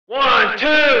1, 2,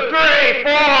 3,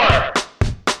 4.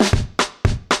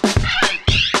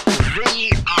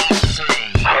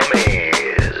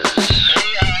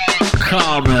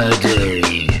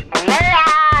 Comedy.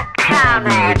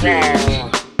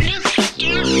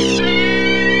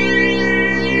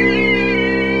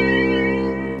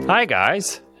 Hi,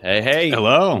 guys. Hey.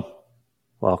 Hello.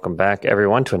 Welcome back,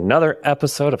 everyone, to another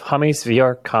episode of Hummies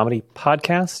VR Comedy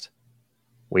Podcast.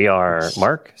 We are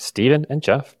Mark, Steven, and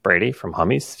Jeff Brady from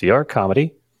Hummies VR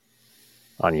Comedy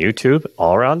on YouTube,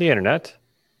 all around the internet.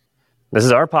 This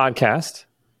is our podcast.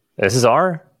 This is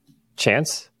our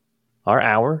chance, our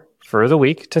hour for the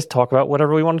week to talk about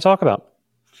whatever we want to talk about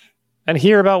and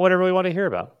hear about whatever we want to hear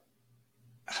about.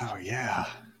 Oh, yeah.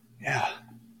 Yeah.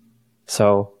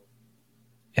 So,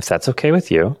 if that's okay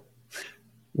with you,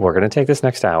 we're going to take this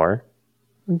next hour,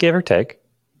 give or take,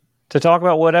 to talk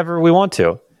about whatever we want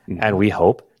to. Mm-hmm. And we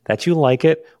hope that you like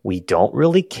it. We don't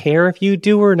really care if you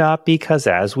do or not, because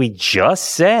as we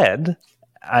just said,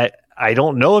 I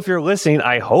don't know if you're listening.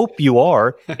 I hope you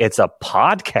are. It's a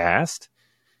podcast.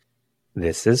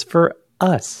 This is for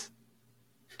us.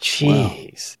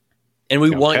 Jeez. Wow. And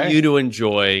we want you to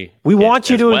enjoy. We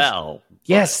want you to. Well.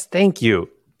 Yes, thank you.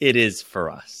 It is for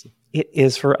us. It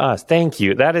is for us. Thank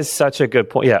you. That is such a good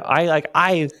point. Yeah,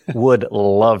 I would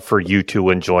love for you to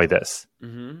enjoy this.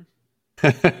 Mm-hmm.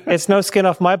 It's no skin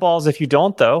off my balls if you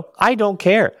don't, though. I don't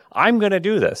care. I'm going to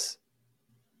do this.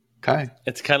 Okay.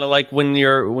 It's kind of like when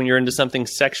you're into something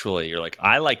sexually. You're like,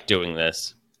 I like doing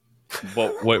this.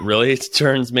 But what really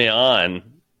turns me on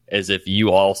is if you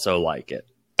also like it.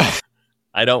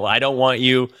 I don't want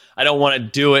to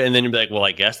do it and then you'd be like, well,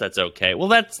 I guess that's okay. Well,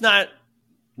 that's not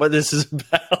what this is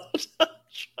about.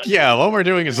 Yeah, what we're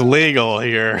doing is legal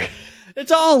here.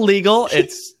 It's all legal.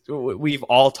 We've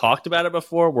all talked about it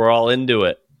before. We're all into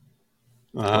it.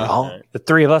 The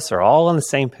three of us are all on the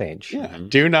same page. Yeah. Mm-hmm.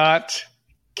 Do not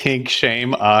kink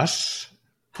shame us,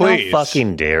 please. How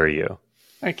fucking dare you?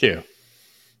 Thank you.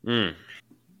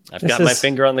 I've got my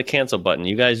finger on the cancel button.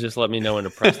 You guys just let me know when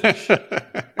to press this shit.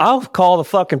 I'll call the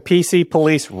fucking PC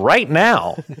police right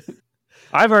now.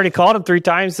 I've already called them 3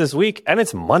 times this week, and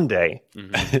it's Monday.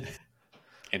 Mm-hmm.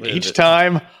 And each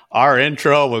time, our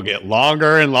intro will get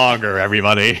longer and longer,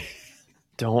 everybody.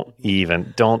 Don't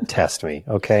test me,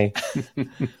 okay?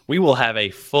 We will have a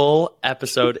full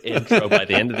episode intro by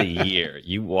the end of the year.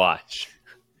 You watch.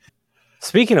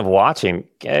 Speaking of watching,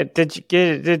 did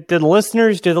the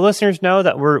listeners know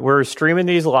that we're streaming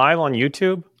these live on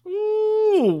YouTube?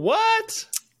 Ooh, what?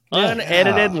 Yeah.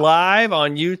 Unedited live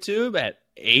on YouTube at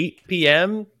 8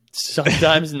 p.m.,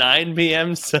 sometimes 9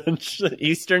 p.m.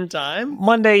 Eastern time?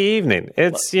 Monday evening.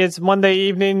 It's Monday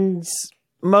evenings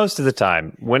most of the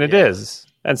time when it is.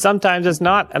 And sometimes it's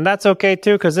not, and that's okay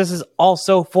too, because this is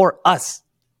also for us.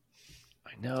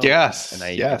 I know. Yes. And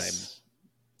I'm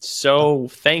so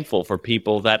thankful for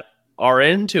people that are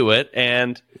into it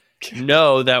and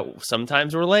know that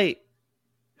sometimes we're late.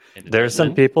 There's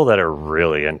some people that are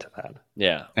really into that.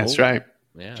 Yeah. That's right.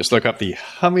 Yeah. Just look up the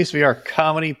Hummies VR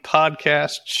Comedy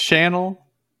Podcast channel,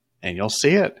 and you'll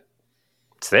see it.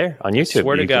 It's there on YouTube.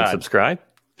 Swear to God. Can subscribe.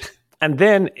 And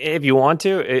then, if you want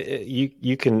to,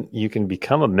 you can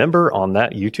become a member on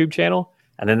that YouTube channel,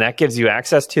 and then that gives you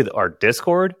access to our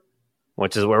Discord,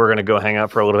 which is where we're going to go hang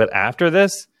out for a little bit after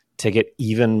this to get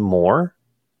even more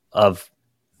of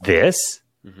this.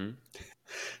 Mm-hmm.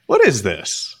 What is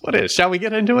this? Shall we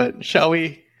get into it? Shall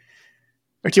we?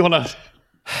 Or do you want to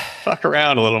fuck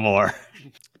around a little more?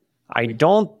 I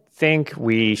don't think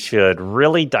we should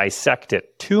really dissect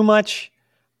it too much,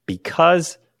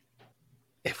 because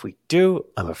if we do,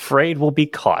 I'm afraid we'll be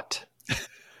caught.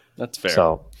 That's fair.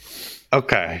 So,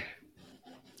 okay.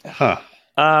 Huh.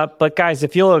 But guys,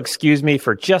 if you'll excuse me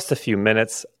for just a few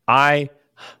minutes,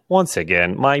 once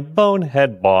again, my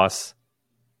bonehead boss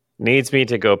needs me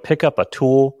to go pick up a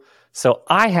tool. So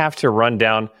I have to run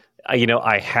down.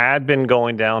 I had been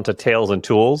going down to Tales and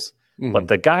Tools, but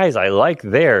the guys I like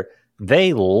there,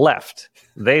 they left.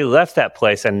 They left that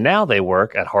place, and now they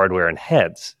work at Hardware and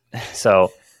Heads.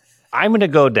 So I'm going to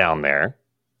go down there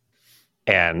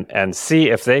and see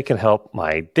if they can help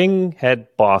my dinghead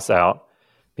boss out,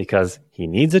 because he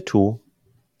needs a tool.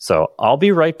 So I'll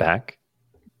be right back.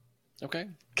 Okay.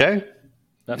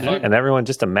 That's fun. And everyone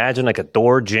just imagine like a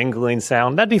door jingling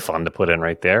sound. That'd be fun to put in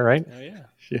right there, right? Oh,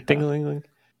 yeah. Ding-a-ling-ling.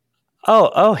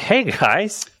 Oh, hey,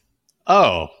 guys.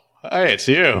 Oh, hey, it's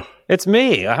you. It's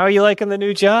me. How are you liking the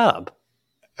new job?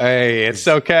 Hey, it's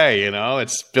okay.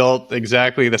 It's built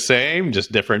exactly the same,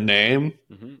 just different name.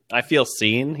 Mm-hmm. I feel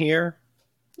seen here.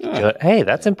 Hey,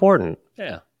 that's important.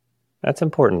 Yeah. That's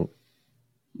important.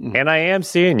 And I am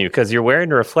seeing you because you're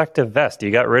wearing a reflective vest.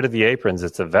 You got rid of the aprons.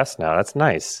 It's a vest now. That's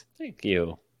nice. Thank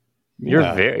you.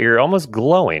 You're you're almost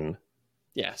glowing.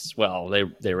 Yes. Well,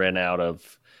 they ran out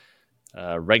of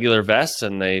regular vests,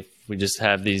 and we just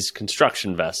have these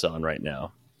construction vests on right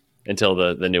now until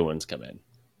the new ones come in.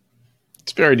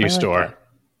 It's a very new I like store. that.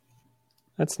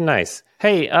 That's nice.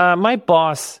 Hey, my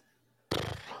boss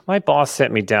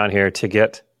sent me down here to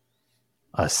get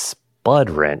a spud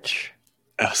wrench.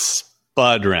 A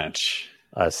spud wrench.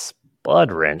 A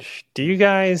spud wrench. Do you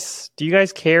guys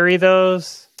carry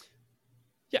those?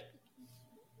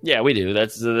 Yeah, we do.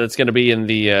 That's going to be in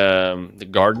the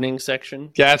gardening section.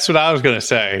 Yeah, that's what I was going to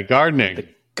say. Gardening.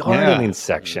 Gardening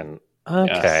section.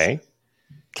 Okay. Yes.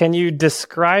 Can you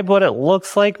describe what it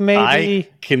looks like, maybe? I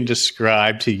can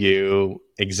describe to you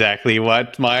exactly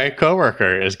what my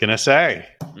coworker is going to say.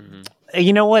 Mm-hmm.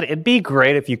 You know what? It'd be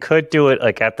great if you could do it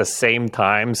like at the same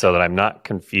time so that I'm not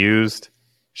confused.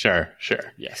 Sure.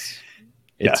 Yes.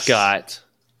 It's got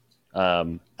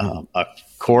a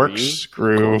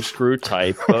corkscrew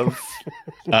type of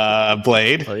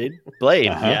blade.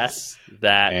 Yes.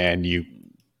 That. And you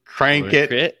crank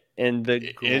it into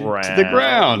the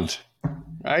ground.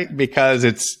 Right? Because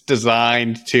it's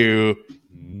designed to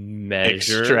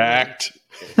extract.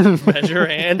 Measure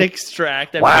and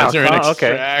extract. Wow. Measure and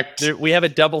extract. Okay. We have a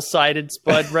double-sided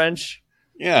spud wrench.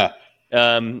 Yeah.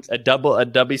 A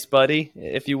dubby spuddy,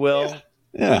 if you will.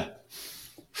 Yeah.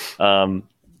 So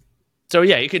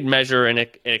yeah, you could measure and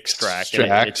extract.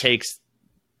 And it takes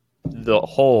the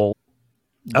hole.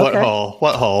 What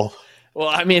hole? Well,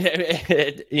 I mean,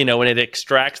 when it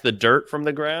extracts the dirt from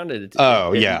the ground, it's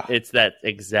that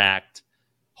exact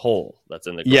hole that's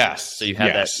in the ground. Yes. So you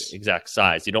have that exact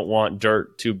size. You don't want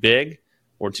dirt too big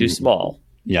or too small.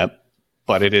 Yep.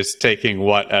 But it is taking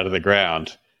what out of the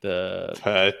ground? The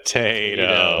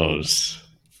potatoes.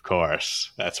 Of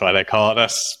course. That's why they call it a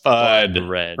spud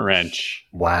wrench.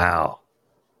 Wow.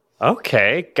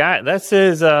 Okay. God, this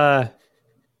is wow.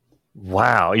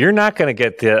 You're not going to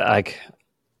get the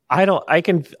I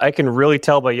can really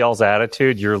tell by y'all's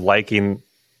attitude you're liking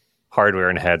hardware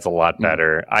and heads a lot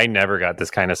better. I never got this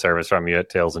kind of service from you at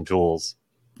Tails and Tools.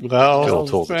 Well,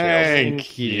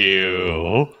 thank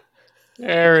you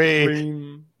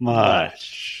very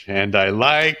much. And I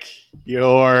like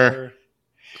your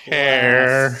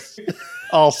hair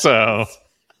also.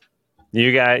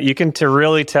 You can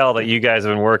really tell that you guys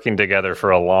have been working together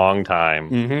for a long time.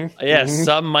 Mm-hmm. Yeah,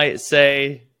 some might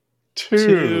say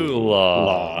too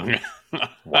long.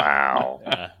 Wow.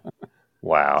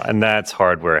 Wow. And that's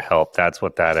hardware help. That's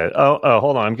what that is. Oh,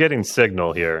 hold on. I'm getting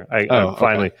signal here.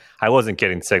 I wasn't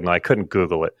getting signal. I couldn't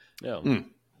Google it. No.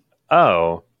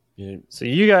 Oh. So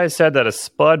you guys said that a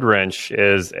spud wrench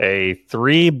is a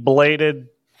 3-bladed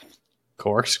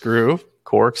corkscrew.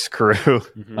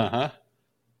 Mm-hmm. Uh-huh.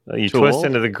 You twist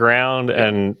into the ground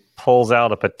and pulls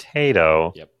out a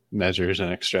potato. Yep. Measures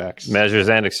and extracts.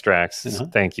 Uh-huh.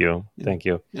 Thank you.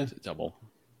 Yeah. Double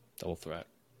threat.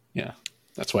 Yeah.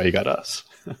 That's why you got us.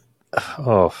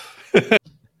 Oh.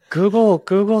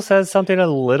 Google says something a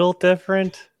little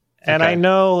different. And I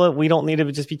know that we don't need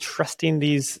to just be trusting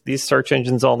these search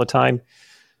engines all the time.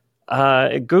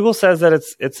 Google says that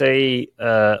it's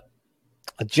a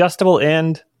adjustable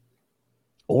end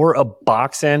or a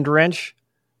box end wrench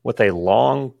with a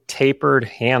long tapered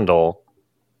handle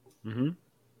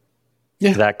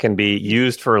that can be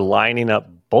used for lining up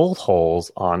bolt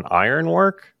holes on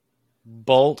ironwork.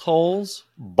 Bolt holes?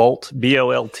 Bolt,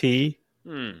 B-O-L-T.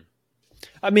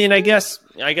 I mean, I guess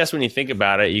when you think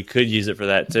about it, you could use it for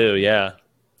that too. Yeah.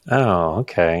 Oh,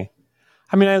 okay.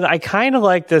 I mean, I kind of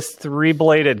like this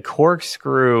 3-bladed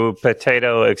corkscrew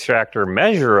potato extractor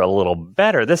measure a little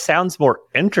better. This sounds more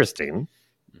interesting.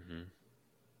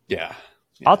 Yeah.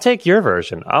 I'll take your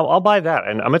version. I'll buy that,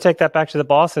 and I'm gonna take that back to the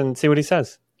boss and see what he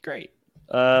says. Great.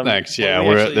 Thanks. Yeah,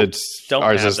 don't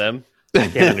have them. I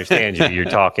can't understand you. You're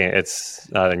talking. It's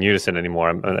not in unison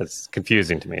anymore. It's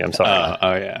confusing to me. I'm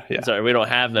sorry. Yeah. Sorry, we don't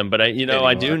have them, but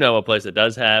I do know a place that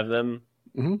does have them.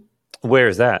 Mm-hmm.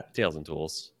 Where's that? Tails and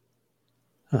Tools.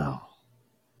 Oh,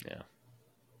 yeah.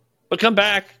 But come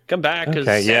back.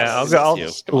 Okay. Yeah. I'll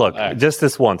look just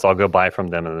this once. I'll go buy from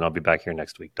them, and then I'll be back here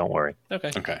next week. Don't worry.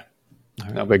 Okay.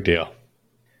 No big deal.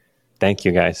 Thank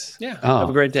you, guys. Yeah. Have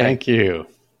a great day. Thank you.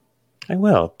 I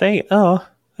will.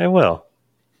 I will.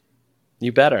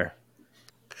 You better.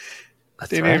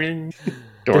 That's right.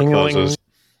 Door closes.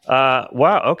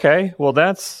 Wow. Okay. Well,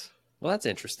 that's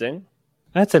interesting.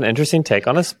 That's an interesting take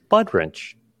on a spud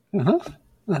wrench. Of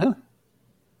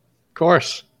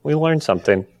course. We learned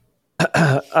something.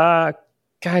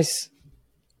 Guys,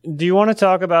 do you want to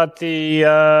talk about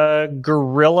the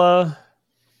Gorilla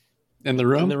In the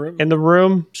room? In the room? in the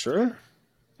room. Sure.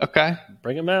 Okay.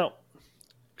 Bring him out.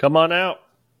 Come on out.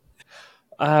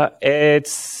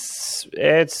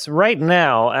 It's right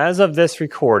now, as of this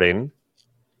recording,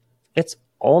 it's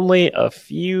only a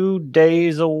few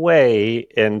days away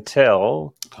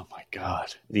until Oh my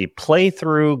God. the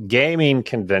Playthrough Gaming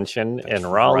Convention in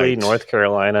Raleigh, right. North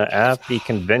Carolina, at the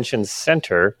Convention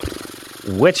Center,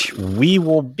 which we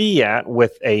will be at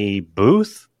with a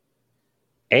booth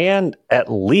and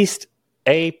at least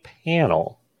a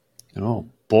panel. Oh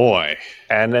boy.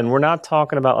 And then we're not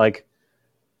talking about like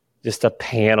just a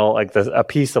panel, like a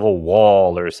piece of a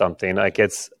wall or something. Like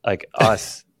it's like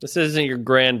us. This isn't your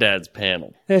granddad's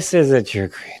panel. This isn't your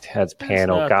granddad's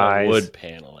panel, It's not guys. the wood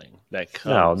paneling that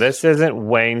comes. No, this isn't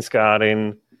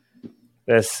wainscoting.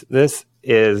 This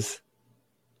is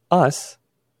us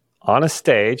on a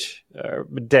stage, or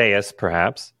dais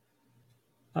perhaps,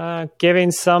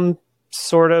 giving some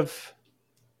sort of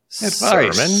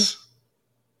Advice.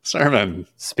 Sermon.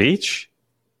 speech.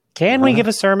 Can we give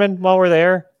a sermon while we're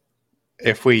there?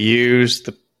 If we use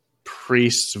the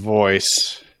priest's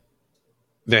voice,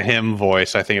 the hymn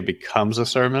voice, I think it becomes a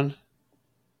sermon.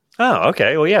 Oh,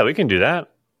 okay. Well, yeah, we can do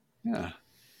that. Yeah.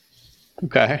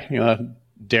 Okay. You want to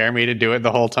dare me to do it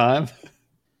the whole time?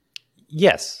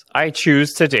 Yes, I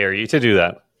choose to dare you to do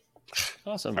that.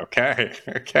 Awesome. Okay.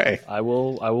 Okay. I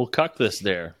will cuck this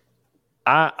there.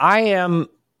 I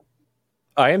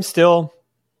am still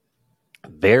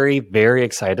very, very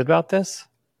excited about this.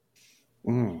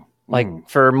 Like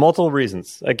for multiple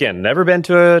reasons. Again, never been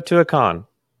to a con.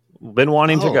 Been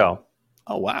wanting to go.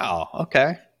 Oh, wow.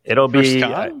 Okay. It'll First be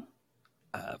con?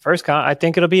 first con. I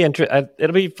think it'll be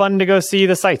it'll be fun to go see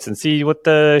the sights and see what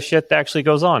the shit that actually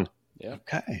goes on.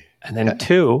 Okay. And then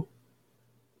two,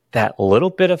 that little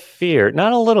bit of fear,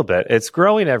 not a little bit, it's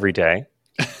growing every day.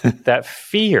 That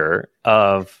fear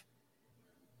of,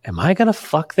 am I going to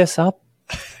fuck this up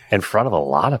in front of a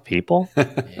lot of people?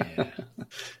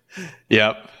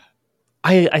 Yep.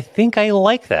 I think I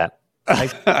like that.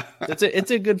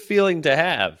 It's a good feeling to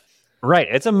have Right.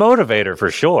 It's a motivator for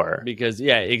sure. because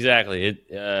exactly.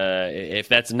 If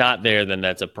that's not there, then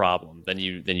that's a problem. Then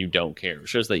you don't care. It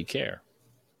shows that you care.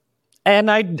 And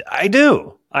I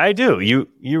do.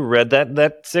 You read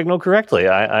that signal correctly.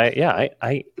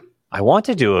 I want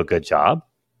to do a good job.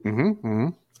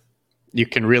 You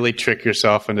can really trick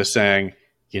yourself into saying,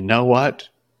 you know what?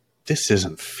 This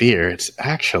isn't fear. It's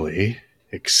actually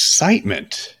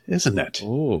excitement, isn't it?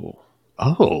 Ooh,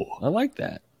 Oh, I like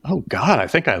that. oh God, I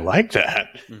think I like that.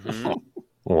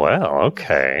 Well,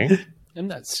 okay. I'm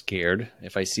not scared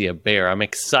if I see a bear. I'm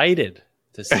excited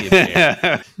to see a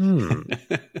bear.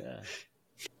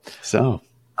 So,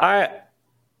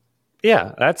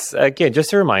 Yeah, that's again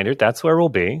just a reminder. That's where we'll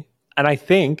be, and I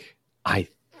think I've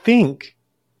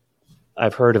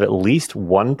heard of at least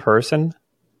one person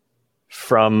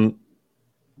from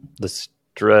the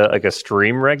like a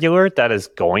stream regular that is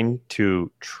going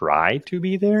to try to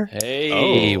be there.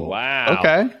 Hey, Oh,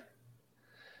 wow.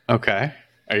 okay.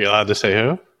 Are you allowed to say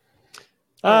who?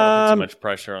 I don't put too much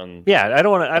pressure on. Yeah, I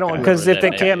don't want because if they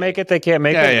can't make it, they can't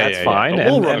make it. That's fine. But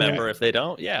we'll And- remember if they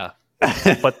don't. Yeah.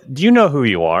 but do you know who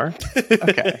you are?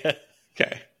 Okay.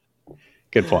 Okay.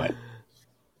 Good point.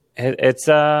 It's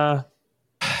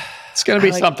It's going to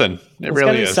be something. It it's really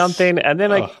gonna be is. something, and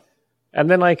then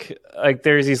like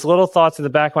there's these little thoughts in the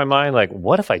back of my mind, like,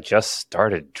 what if I just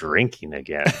started drinking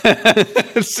again?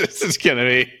 this is going to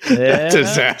be a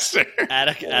disaster. At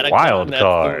a Wild con,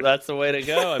 card. That's the way to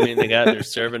go. I mean, they're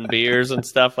serving beers and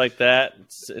stuff like that.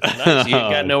 It's nice. You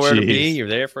ain't got nowhere to be. geez. You're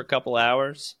there for a couple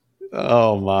hours.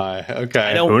 Oh my. Okay.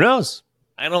 I don't- Who knows?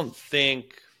 I don't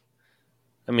think.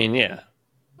 I mean, yeah.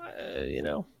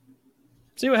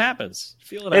 See what happens.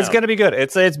 Feel it It's out. gonna be good.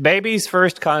 It's baby's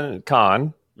first con.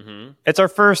 Mhm. It's our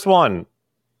first one.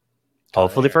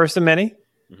 Hopefully, there. first of many.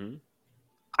 Mhm.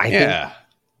 I think Yeah.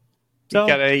 so.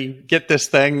 We got to get this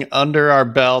thing under our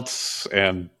belts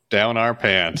and down our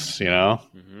pants, you know?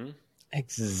 Mhm.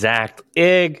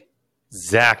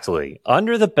 Exactly.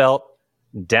 Under the belt,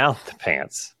 down the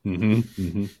pants,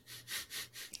 Mm-hmm.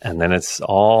 and then it's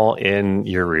all in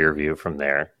your rear view from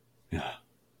there.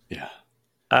 Yeah.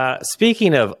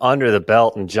 Speaking of under the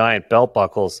belt and giant belt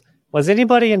buckles, was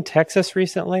anybody in Texas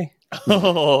recently?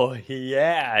 Oh,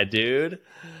 yeah, dude.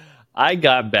 I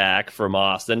got back from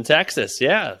Austin, Texas.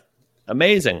 Yeah.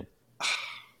 Amazing.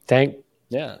 Thank.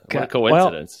 Yeah. What a God,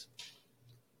 coincidence.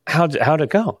 How'd it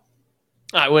go?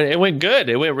 It went good.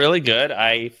 It went really good.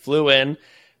 I flew in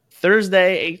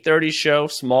Thursday, 8:30 show,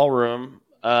 small room.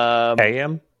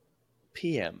 AM.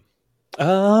 PM.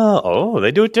 Oh,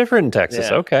 they do it different in Texas.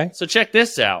 Yeah. Okay. So check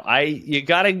this out. I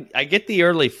get the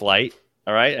early flight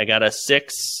All right, I got a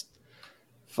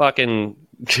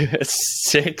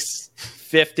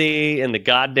 6:50 in the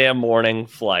goddamn morning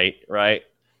flight, right?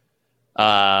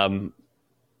 And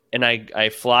I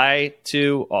fly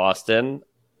to Austin,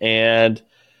 and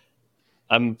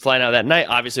I'm flying out that night.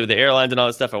 Obviously, with the airlines and all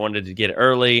that stuff, I wanted to get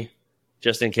early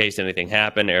just in case anything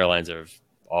happened. Airlines are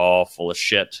all full of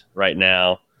shit right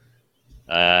now.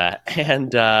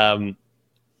 And I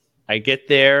get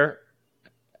there.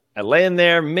 I land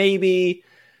there. Maybe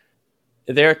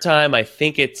their time, I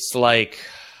think it's like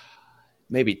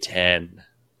maybe 10.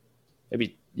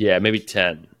 Maybe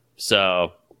 10.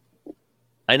 So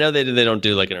I know they don't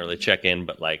do like an early check-in,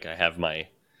 but like I have my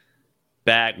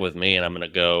bag with me, and I'm going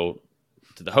to go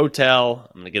to the hotel.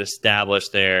 I'm going to get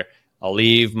established there. I'll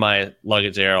leave my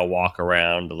luggage there. I'll walk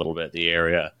around a little bit the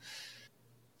area.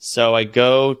 So I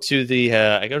go to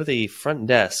the front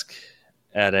desk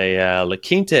at a La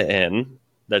Quinta Inn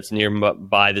that's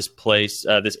nearby this place,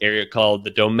 this area called the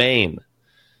Domain,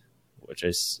 which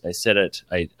I said it.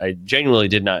 I genuinely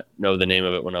did not know the name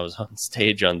of it when I was on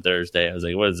stage on Thursday. I was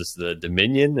like, what is this, the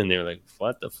Dominion? And they were like,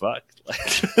 what the fuck?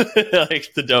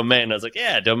 Like the Domain. I was like,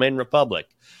 yeah, Domain Republic.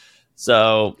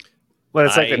 So... Well,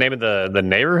 it's like the name of the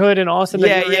neighborhood in Austin?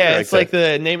 Yeah. It's like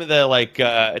the name of the, like,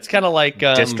 it's kind of like...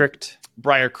 district?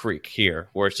 Briar Creek here,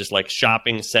 where it's just like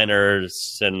shopping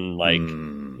centers and like,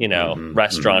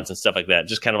 restaurants and stuff like that.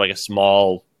 Just kind of like a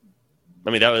small...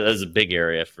 I mean, that was a big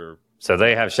area for... So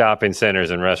they have shopping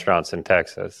centers and restaurants in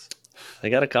Texas. They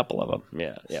got a couple of them.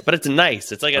 Yeah. But it's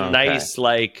nice. It's like a nice,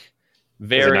 like,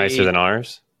 very... Is it nicer than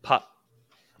ours? Yeah,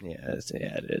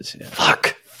 it is. Yeah.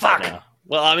 Fuck. Yeah.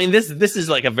 Well, I mean, this is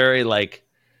like a very, like,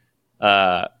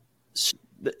 it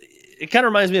kind of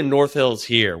reminds me of North Hills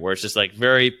here, where it's just like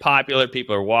very popular.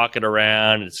 People are walking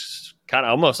around. It's kind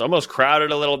of almost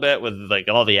crowded a little bit with like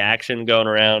all the action going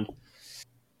around.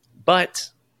 But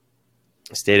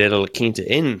I stayed at a La Quinta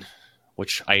Inn,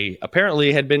 which I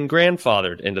apparently had been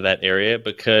grandfathered into that area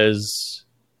because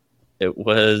it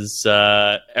was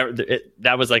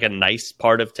that was like a nice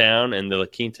part of town, and the La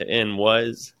Quinta Inn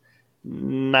was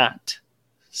not.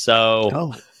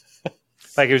 So,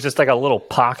 like it was just like a little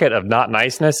pocket of not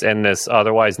niceness in this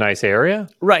otherwise nice area.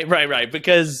 Right.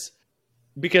 Because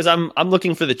I'm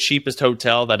looking for the cheapest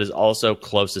hotel that is also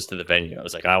closest to the venue. I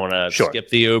was like, I want to skip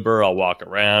the Uber. I'll walk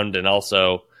around, and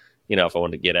also, if I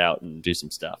want to get out and do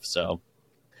some stuff. So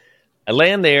I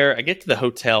land there. I get to the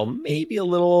hotel maybe a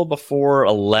little before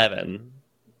 11.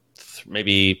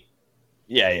 Maybe,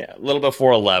 a little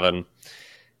before 11,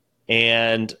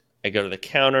 and I go to the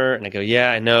counter and I go,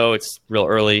 yeah, I know it's real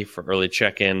early for early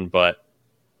check-in, but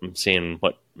I'm seeing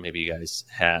what maybe you guys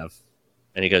have.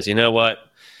 And he goes, you know what?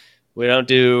 We don't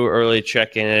do early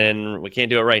check-in. We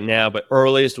can't do it right now, but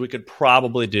earliest we could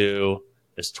probably do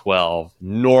is 12.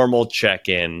 Normal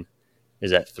check-in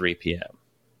is at 3 p.m.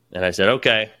 And I said,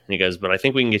 okay. And he goes, but I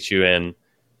think we can get you in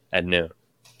at noon.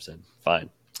 I said,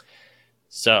 fine.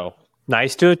 So...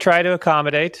 Nice to try to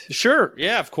accommodate. Sure.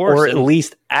 Yeah, of course. Or at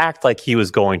least act like he was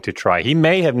going to try. He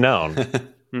may have known.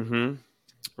 Mm-hmm.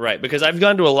 Right. Because I've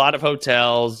gone to a lot of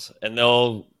hotels, and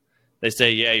they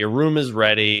say, yeah, your room is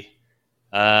ready.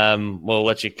 We'll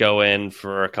let you go in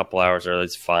for a couple hours early.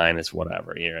 It's fine. It's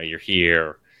whatever. You're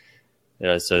here.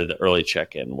 So the early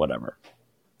check-in, whatever.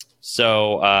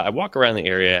 So I walk around the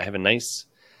area. I have a nice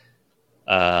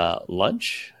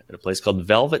lunch at a place called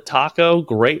Velvet Taco.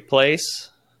 Great place.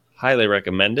 Highly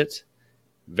recommend it.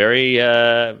 Very,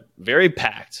 very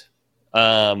packed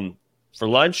for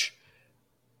lunch.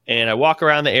 And I walk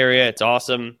around the area. It's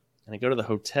awesome. And I go to the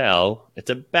hotel. It's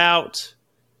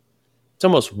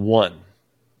almost 1.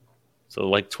 So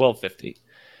like 12:50.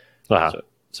 Wow.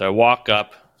 So I walk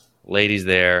up. Lady's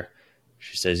there.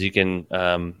 She says, you can...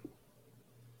 I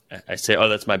say, oh,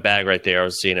 that's my bag right there. I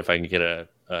was seeing if I can get a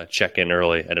check-in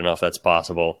early. I don't know if that's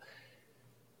possible.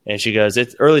 And she goes,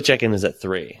 early check-in is at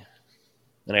 3.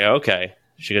 And I go, okay.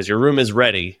 She goes, your room is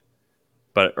ready,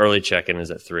 but early check-in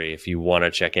is at 3. If you want to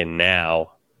check in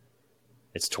now,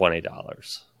 it's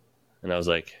 $20. And I was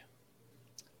like,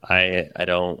 I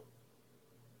don't,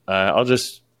 I'll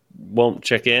just won't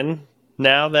check in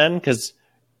now then. Because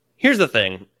here's the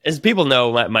thing, as people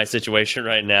know my situation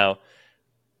right now,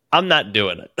 I'm not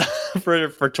doing it. for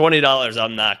 $20,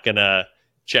 I'm not going to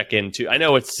check into. I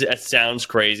know it sounds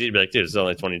crazy to be like, dude, it's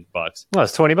only $20. Well,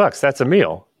 it's $20. That's a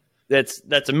meal. That's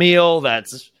a meal.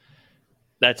 That's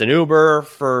an Uber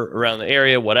for around the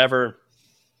area, whatever.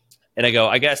 And I go,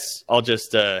 I guess I'll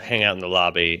just hang out in the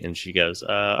lobby. And she goes,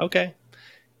 okay.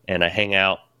 And I hang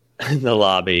out in the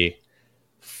lobby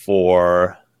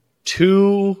for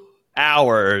 2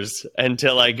 hours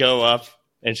until I go up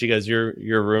And she goes, your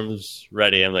room's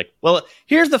ready. I'm like, well,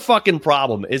 here's the fucking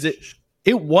problem.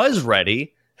 It was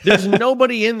ready. There's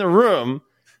nobody in the room.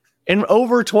 And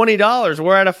over $20,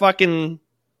 we're at a fucking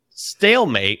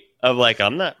stalemate of like,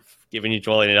 I'm not giving you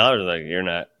 $20. Like, you're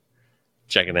not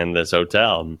checking in this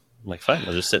hotel. I'm like, fine,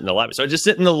 I'll just sit in the lobby. So I just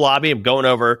sit in the lobby. I'm going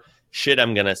over shit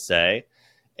I'm going to say.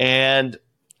 And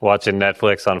watching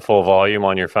Netflix on full volume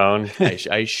on your phone.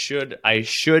 I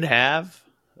should have,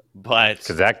 but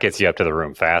because that gets you up to the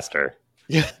room faster.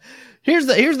 Yeah. Here's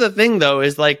the thing though,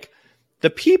 is like the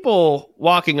people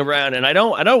walking around, and I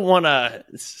don't want to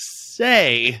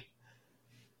say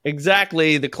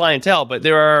exactly the clientele, but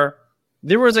there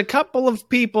was a couple of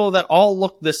people that all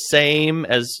looked the same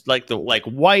as like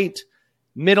white,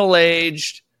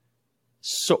 middle-aged,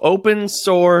 so open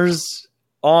sores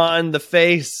on the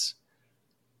face.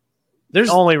 There's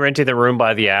only renting the room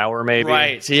by the hour, maybe.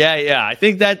 Right. Yeah. I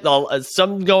think that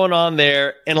something going on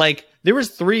there. And like, there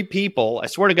was 3 people. I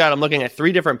swear to God, I'm looking at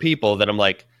 3 different people that I'm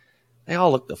like, they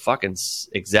all look the fucking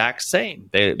exact same.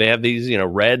 They have these,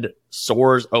 red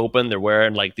sores open. They're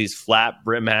wearing like these flat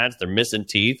brim hats. They're missing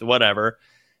teeth, whatever.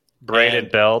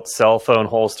 Braided belt, cell phone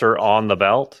holster on the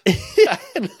belt. Yeah.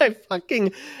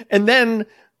 And then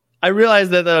I realized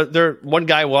that one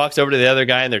guy walks over to the other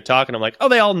guy and they're talking. I'm like, oh,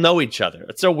 they all know each other.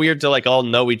 It's so weird to like all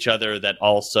know each other that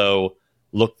also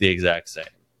look the exact same.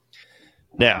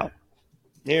 Now,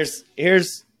 here's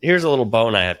a little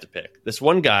bone I have to pick. This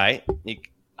one guy,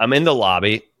 I'm in the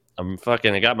lobby.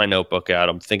 I got my notebook out.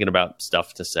 I'm thinking about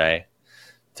stuff to say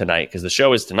tonight because the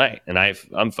show is tonight, and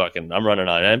I'm running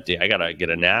on empty. I gotta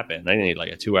get a nap in. I need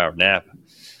like a 2-hour nap.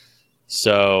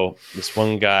 So this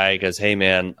one guy goes, "Hey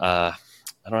man, I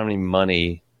don't have any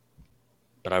money,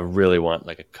 but I really want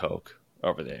like a Coke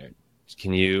over there. Do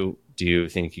you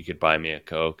think you could buy me a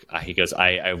Coke?" He goes,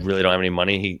 I really don't have any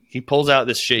money. He pulls out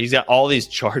this shit. He's got all these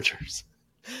chargers,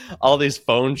 all these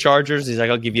phone chargers. He's like,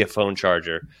 "I'll give you a phone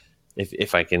charger if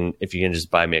you can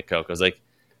just buy me a Coke." I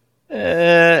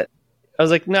was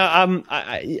like, no,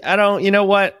 I don't, you know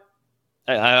what?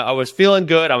 I was feeling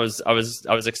good. I was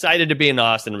excited to be in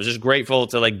Austin. I was just grateful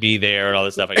to like be there and all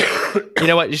this stuff. I go, you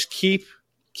know what? Just keep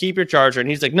your charger. And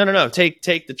he's like, no, take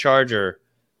the charger.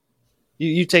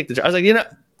 You take the charger.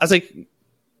 I was like,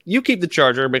 you keep the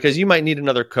charger because you might need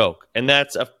another Coke. And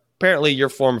that's apparently your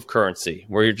form of currency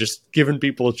where you're just giving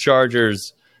people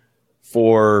chargers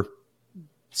for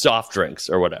soft drinks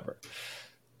or whatever.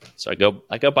 So I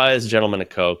go buy this gentleman a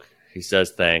Coke. He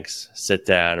says, thanks. Sit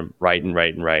down. I'm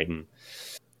writing.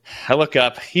 I look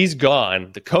up. He's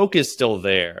gone. The Coke is still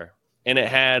there. And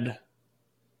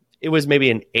it was maybe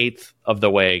an eighth of the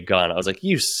way gone. I was like,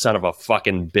 you son of a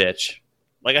fucking bitch.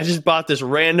 Like, I just bought this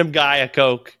random guy a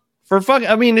Coke for fucking,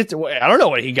 I don't know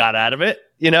what he got out of it.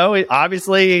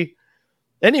 Obviously.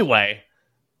 Anyway.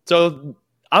 So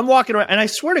I'm walking around and I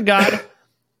swear to God,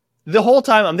 the whole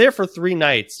time I'm there for 3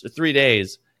 nights or 3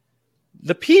 days.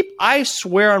 I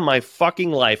swear on my fucking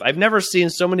life, I've never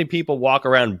seen so many people walk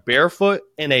around barefoot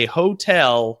in a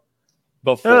hotel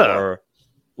before.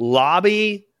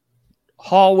 Lobby,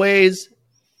 hallways.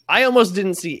 I almost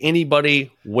didn't see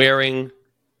anybody wearing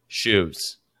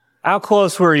shoes. How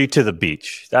close were you to the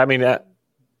beach?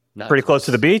 Pretty close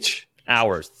to the beach?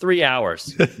 3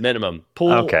 hours minimum.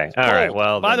 Pool. Okay. All right.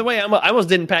 Well, by the way, I almost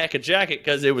didn't pack a jacket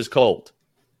because it was cold.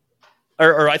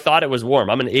 Or I thought it was warm.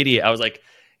 I'm an idiot. I was like,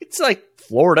 it's like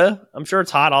Florida. I'm sure it's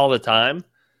hot all the time.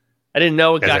 I didn't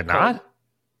know it got cold. Not?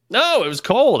 No, it was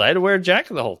cold. I had to wear a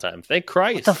jacket the whole time. Thank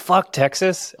Christ. What the fuck,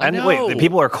 Texas? I know. Wait,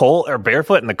 people are cold or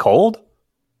barefoot in the cold?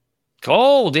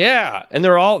 Cold, yeah. And they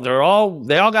all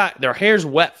got their hair's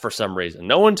wet for some reason.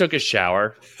 No one took a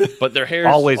shower, but their hair's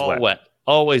always wet.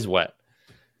 Always wet.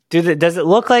 Does it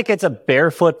look like it's a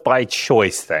barefoot by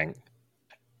choice thing?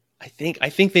 I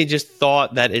think they just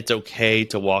thought that it's okay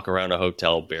to walk around a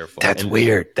hotel barefoot. That's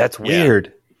weird. That's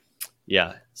weird.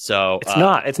 Yeah. So it's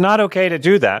not. It's not okay to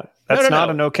do that. That's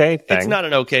not an okay thing. It's not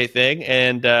an okay thing.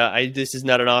 And this is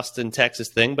not an Austin, Texas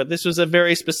thing, but this was a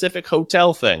very specific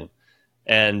hotel thing.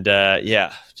 And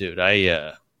yeah, dude,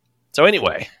 so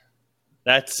anyway,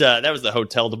 that was the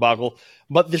hotel debacle.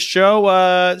 But the show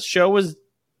was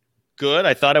good.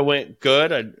 I thought it went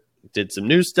good. I did some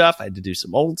new stuff. I had to do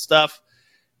some old stuff.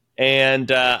 And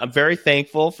I'm very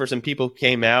thankful for some people who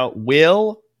came out.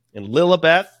 Will and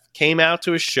Lilibeth came out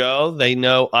to a show. They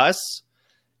know us.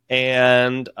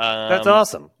 And that's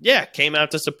awesome. Yeah, came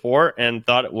out to support and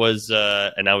thought it was,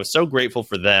 and I was so grateful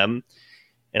for them.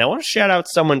 And I want to shout out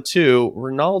someone too,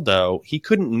 Ronaldo. He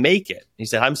couldn't make it. He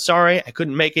said, "I'm sorry, I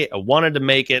couldn't make it. I wanted to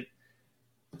make it,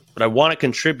 but I want to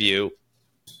contribute.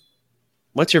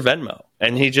 What's your Venmo?"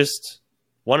 And he just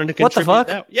wanted to What the contribute fuck?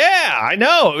 that. Yeah, I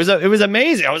know. It was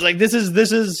amazing. I was like, this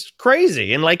is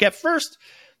crazy. And like at first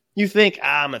you think,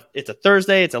 it's a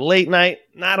Thursday, it's a late night,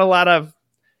 not a lot of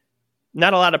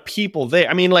people there.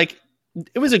 I mean, like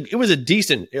it was a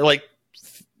decent, like,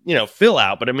 fill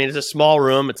out, but I mean, it's a small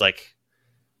room. It's like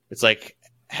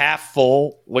half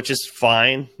full, which is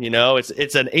fine.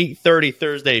 It's an 8:30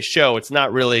 Thursday show. It's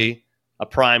not really a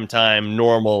prime time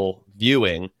normal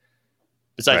viewing.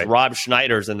 Besides, Right. Rob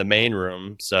Schneider's in the main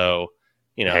room, so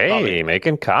Hey, probably-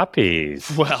 making copies.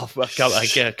 well,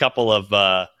 a couple of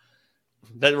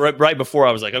that right before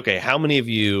I was like, okay, how many of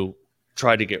you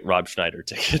tried to get Rob Schneider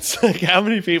tickets? Like, how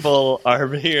many people are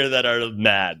here that are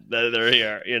mad that they're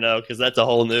here? Because that's a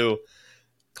whole new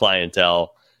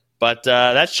clientele. But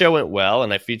that show went well,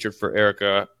 and I featured for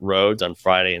Erica Rhodes on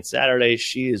Friday and Saturday.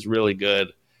 She is really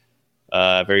good,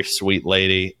 very sweet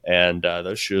lady, and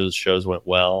those shows went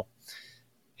well.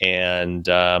 And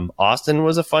Austin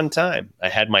was a fun time. I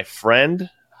had my friend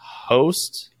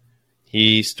host.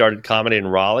 He started comedy in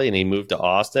Raleigh, and he moved to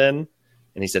Austin.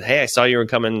 And he said, "Hey, I saw you were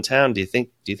coming in town. Do you think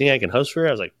I can host for you?"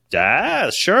 I was like, "Yeah,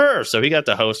 sure." So he got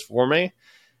to host for me,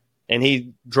 and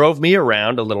he drove me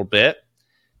around a little bit,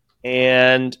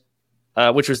 and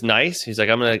which was nice. He's like,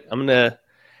 "I'm gonna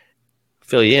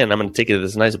fill you in. I'm gonna take you to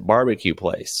this nice barbecue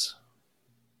place."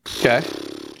 Okay.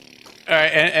 All right,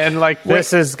 and like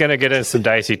This is going to get into some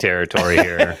dicey territory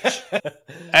here.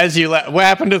 as you what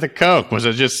happened to the Coke? Was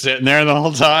it just sitting there the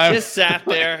whole time? Just sat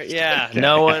there. Yeah, Okay.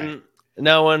 no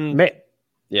one.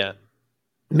 Yeah.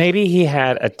 Maybe he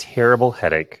had a terrible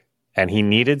headache and he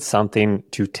needed something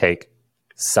to take,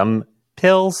 some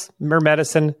pills or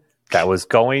medicine that was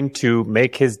going to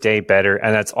make his day better,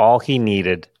 and that's all he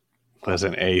needed Was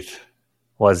an eighth.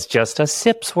 was just a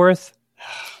sip's worth.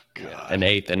 An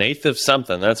eighth of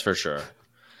something, that's for sure.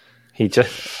 He just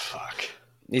Fuck.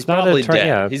 He's not a probably turn- dead.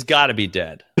 yeah. He's got to be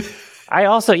dead.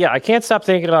 I can't stop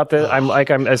thinking about this.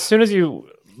 I'm as soon as you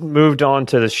moved on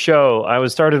to the show, I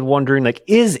started wondering, like,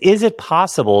 is it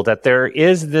possible that there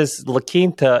is this La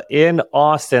Quinta in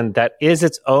Austin that is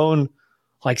its own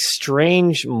like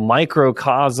strange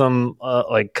microcosm,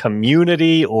 like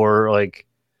community, or like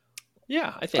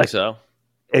Yeah, I think so.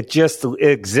 it just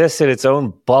exists in its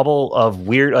own bubble of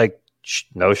weird, like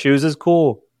no shoes is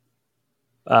cool.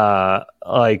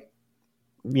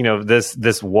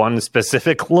 This one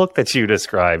specific look that you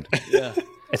described. Yeah.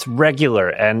 It's regular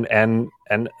and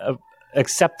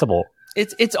acceptable.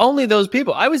 It's only those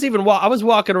people. I was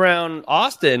walking around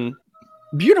Austin,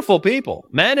 beautiful people,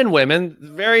 men and women,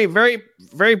 very, very,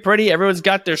 very pretty. Everyone's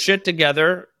got their shit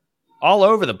together all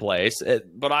over the place.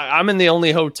 But I'm in the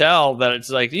only hotel that it's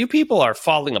like, you people are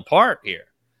falling apart here.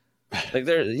 Like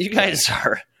you guys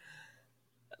are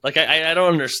like, I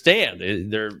don't understand.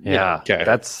 Okay.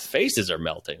 That's Faces are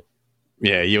melting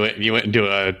Yeah, you went into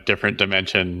a different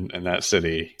dimension in that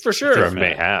city. for sure. for a may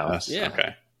minute. have. Yes,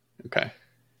 Yeah. Okay.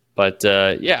 But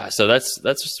yeah, so that's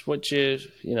what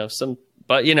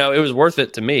but it was worth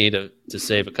it to me to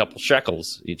save a couple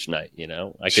shekels each night.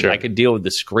 Sure. I could deal with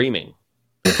the screaming.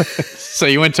 So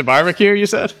you went to barbecue, you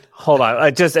said? hold on.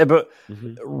 But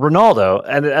Ronaldo,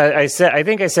 and I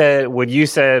said when you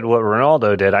said what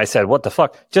Ronaldo did, I said what the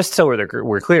fuck. Just so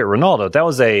we're clear, Ronaldo,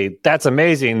 that's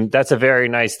amazing. That's a very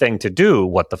nice thing to do.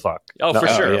 What the fuck? Oh, for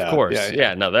sure, yeah, of course. yeah,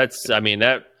 Yeah, no, that's. I mean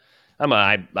that.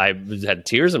 I had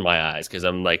tears in my eyes because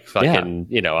I'm like fucking.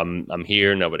 I'm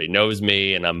here. Nobody knows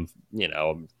me, and I'm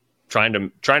trying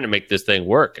to make this thing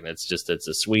work, and it's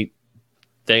a sweet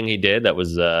thing he did that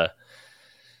was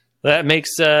that makes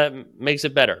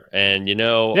it better. And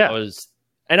Yeah. I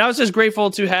was just grateful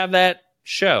to have that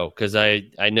show because I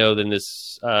know that in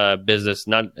this business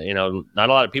not a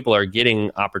lot of people are getting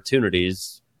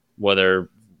opportunities, whether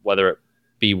it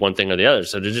be one thing or the other.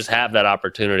 So to just have that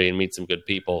opportunity and meet some good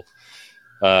people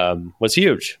was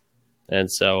huge.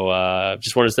 And so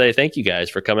just want to say thank you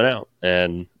guys for coming out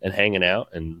and hanging out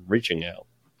and reaching out.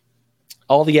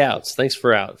 All the outs. Thanks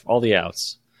for all the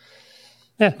outs.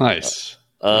 Nice.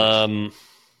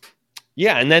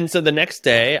 Yeah, and then so the next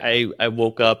day I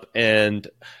woke up and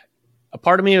a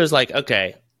part of me was like,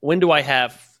 okay, when do I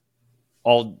have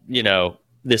all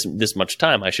this much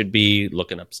time? I should be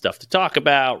looking up stuff to talk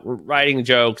about, writing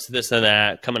jokes, this and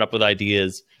that, coming up with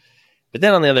ideas. But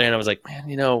then on the other hand, I was like, man,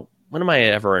 when am I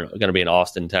ever going to be in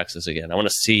Austin, Texas again? I want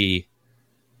to see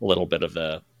a little bit of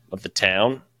the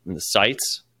town and the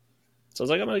sights. So I was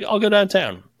like, I'll go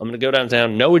downtown. I'm going to go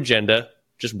downtown, no agenda,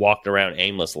 just walked around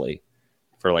aimlessly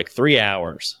for like 3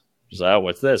 hours. Just like, oh,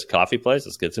 what's this? Coffee place?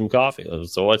 Let's get some coffee.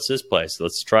 So what's this place?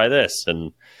 Let's try this.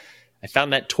 And I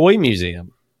found that toy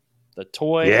museum. The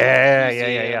toy Yeah.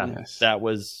 museum Yes. that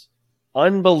was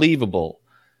unbelievable.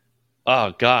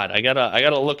 Oh God, I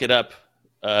gotta look it up.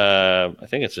 I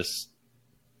think it's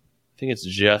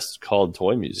just called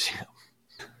Toy Museum.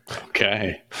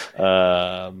 Okay.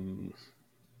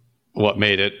 What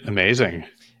made it amazing?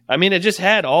 I mean, it just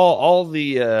had all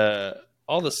the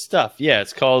stuff. Yeah,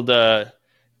 it's called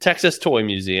Texas Toy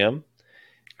Museum,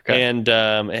 and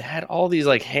it had all these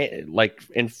like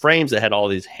in frames that had all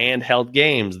these handheld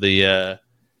games. The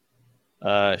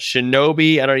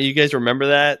Shinobi, I don't know. You guys remember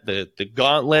that the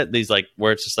Gauntlet? These like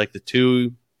where it's just like the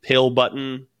two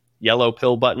yellow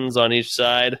pill buttons on each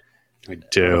side. I I don't know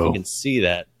if do. you can see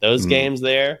that those games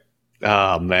there.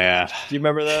 Oh man, Do you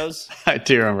remember those? I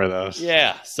do remember those.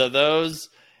 Yeah, so those,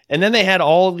 and then they had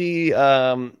all the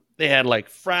they had like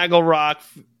Fraggle Rock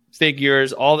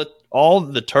figures, all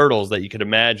the turtles that you could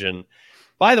imagine.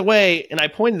 By the way, and I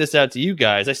pointed this out to you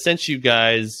guys. I sent you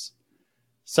guys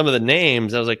some of the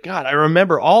names. I was like, God, I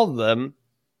remember all of them.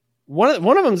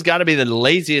 One of them's got to be the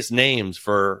laziest names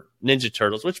for Ninja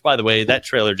Turtles. Which, by the way, that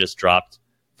trailer just dropped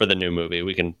for the new movie.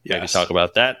 We can maybe talk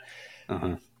about that.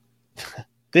 Uh-huh.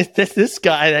 This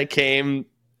guy that came,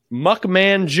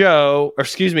 Muckman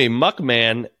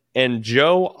and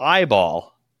Joe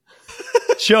Eyeball.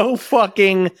 Joe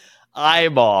fucking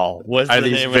Eyeball was Are the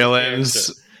these name of villains? the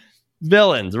character.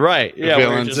 Villains, right? Yeah,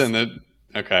 Villains in the.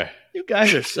 Okay. You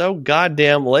guys are so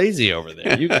goddamn lazy over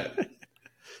there.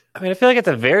 I mean, I feel like at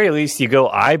the very least you go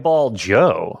Eyeball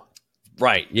Joe.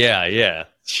 Right? Yeah.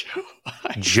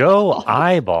 Joe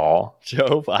Eyeball.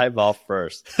 Joe Eyeball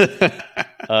first.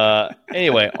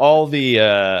 Anyway, all these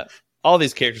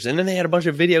characters, and then they had a bunch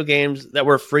of video games that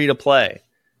were free to play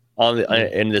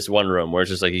in this one room, where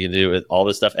it's just like you can do all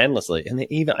this stuff endlessly. And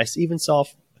I even saw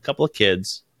a couple of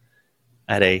kids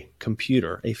at a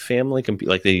computer, a family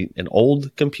computer, like an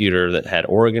old computer that had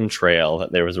Oregon Trail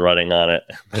that they was running on it,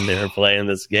 and they were playing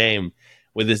this game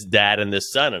with this dad and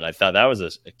this son, and I thought that was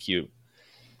a cute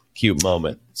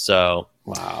moment. So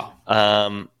Wow.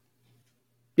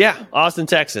 yeah, Austin,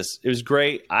 Texas. It was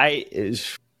great.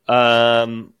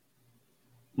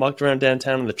 Walked around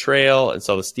downtown on the trail and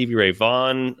saw the Stevie Ray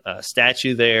Vaughan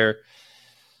statue there.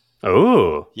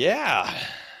 Oh, Yeah,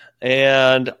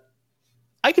 and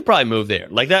I could probably move there.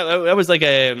 Like that was like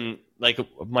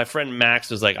my friend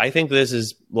Max was like, I think this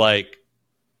is like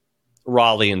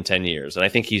Raleigh in 10 years, and I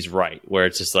think he's right. Where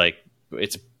it's just like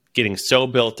it's getting so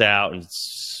built out and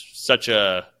such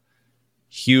a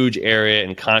huge area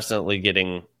and constantly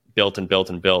getting built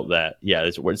that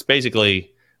it's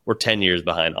basically we're 10 years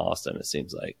behind Austin, it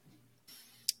seems like.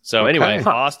 So anyway,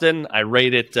 Austin, I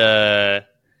rate it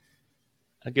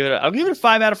I'll give it a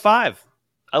 5 out of 5.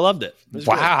 I loved it. It was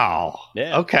Wow. good.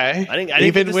 Yeah. Okay. I didn't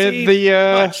Even get to with see the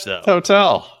much, though.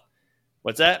 hotel.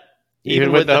 What's that?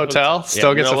 Even with the hotel,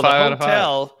 still gets a 5 out of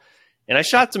 5. And I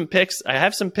shot some pics. I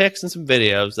have some pics and some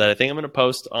videos that I think I'm going to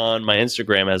post on my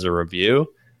Instagram as a review.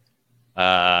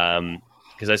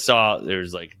 Because I saw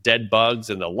there's like dead bugs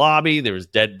in the lobby. There was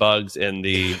dead bugs in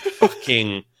the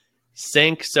fucking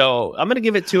sink. So I'm going to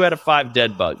give it 2 out of 5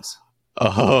 dead bugs.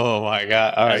 Oh my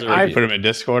god! All right, As a can you review. put them in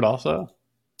Discord also.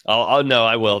 I'll no,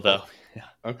 I will though.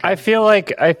 Okay. I feel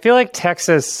like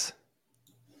Texas.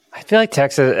 I feel like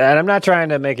Texas, and I'm not trying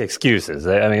to make excuses.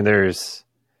 I mean,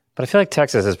 but I feel like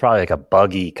Texas is probably like a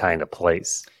buggy kind of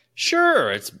place.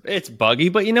 Sure, it's buggy,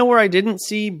 but you know where I didn't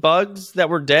see bugs that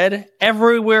were dead?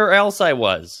 Everywhere else I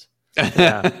was.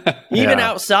 Yeah, Even Yeah.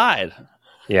 outside.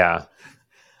 yeah.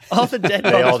 All the dead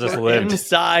They bugs all just were lived.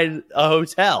 inside a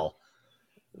hotel.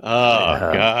 Oh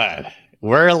god,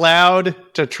 we're allowed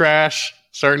to trash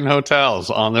certain hotels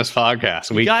on this podcast.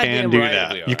 We Goddamn can do right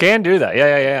that. we are. You can do that.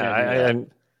 Yeah. Yeah.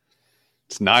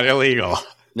 It's not illegal.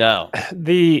 No.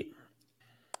 The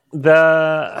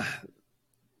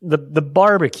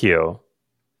barbecue.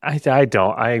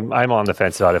 I'm on the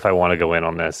fence about if I want to go in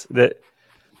on this.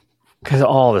 Because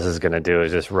all this is going to do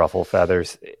is just ruffle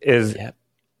feathers.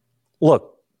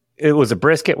 Look, it was a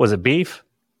brisket. Was it beef?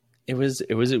 It was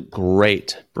a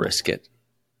great brisket.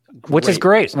 Which is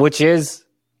great. Which is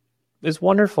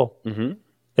wonderful. Mm-hmm.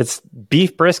 It's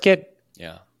beef brisket.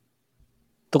 Yeah.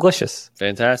 Delicious.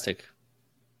 Fantastic.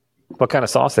 What kind of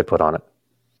sauce they put on it?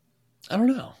 I don't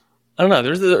know.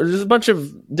 There's a bunch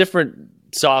of different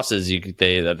sauces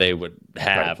that they would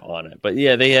have on it. But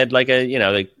yeah, they had like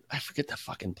I forget the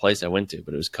fucking place I went to,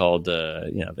 but it was called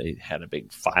they had a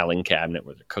big filing cabinet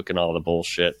where they're cooking all the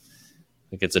bullshit.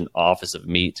 Like it's an office of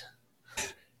meat.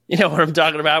 You know what I'm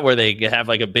talking about? Where they have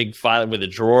like a big file with the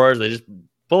drawers. They just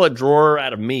pull a drawer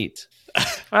out of meat.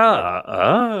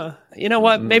 You know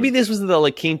what? Maybe this was the La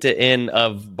Quinta Inn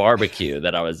of barbecue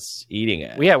that I was eating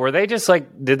at. Yeah, were they just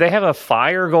like, did they have a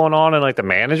fire going on in like the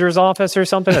manager's office or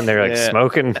something? And they're like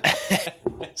smoking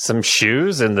some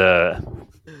shoes in the.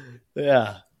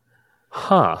 Yeah.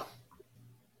 Huh.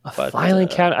 Filing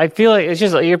cabinet. I feel like it's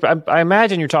just like, I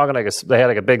imagine you're talking like they had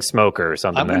like a big smoker or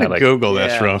something. I'm going to Google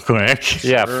this real quick.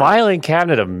 Yeah, filing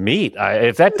cabinet of meat.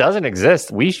 If that doesn't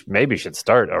exist, we maybe should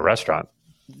start a restaurant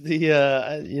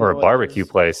or a barbecue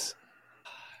place.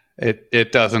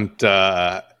 It doesn't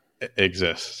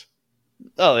exist.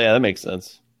 Oh, yeah, that makes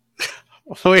sense.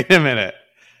 Wait a minute.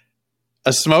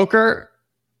 A smoker?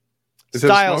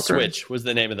 Style Switch was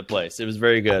the name of the place. It was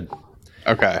very good.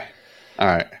 Okay. All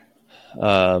right.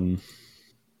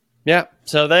 Yeah.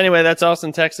 So anyway, that's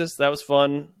Austin, Texas. That was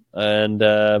fun. And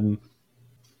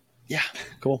yeah,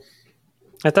 cool.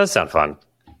 That does sound fun.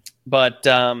 But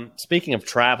speaking of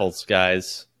travels,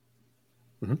 guys,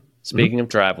 speaking of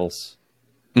travels,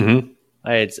 when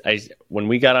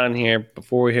we got on here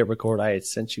before we hit record, I had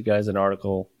sent you guys an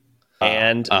article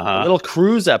and a little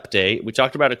cruise update. We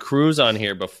talked about a cruise on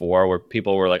here before, where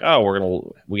people were like,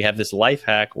 "Oh, we have this life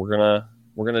hack. We're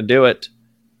gonna do it.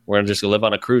 We're gonna just live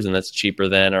on a cruise, and that's cheaper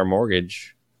than our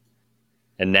mortgage."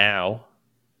 And now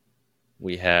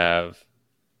we have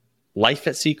Life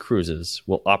at Sea Cruises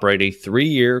will operate a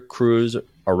 3-year cruise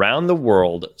around the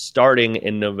world starting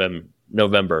in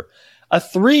November. A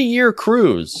 3-year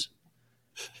cruise.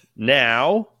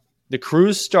 Now, the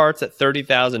cruise starts at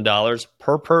 $30,000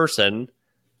 per person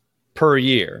per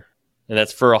year. And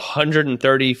that's for a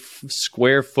 130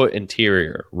 square foot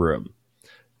interior room.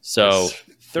 So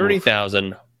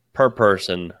 $30,000 per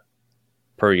person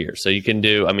per year. So you can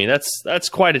do, I mean, that's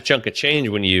quite a chunk of change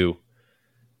when you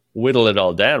whittle it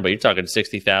all down, but you're talking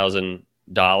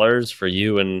 $60,000 for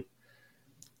you and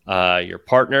your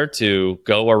partner to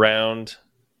go around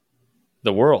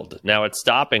the world. Now it's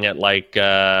stopping at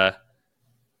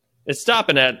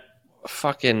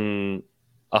fucking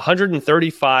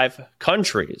 135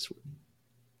 countries,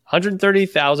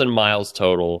 130,000 miles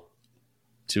total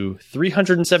to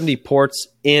 370 ports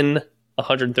in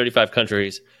 135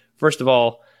 countries. First of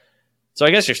all, so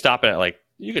I guess you're stopping at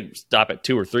you could stop at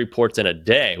 2 or 3 ports in a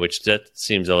day, which that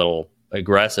seems a little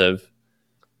aggressive.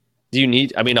 Do you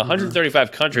need,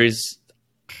 135 countries,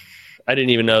 I didn't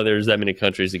even know there's that many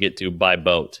countries to get to by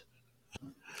boat.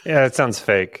 Yeah, that sounds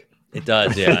fake. It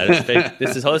does, yeah. It's fake.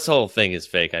 This whole thing is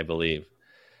fake, I believe.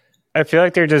 I feel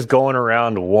like they're just going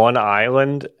around one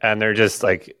island and they're just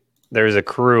like, there's a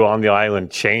crew on the island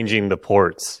changing the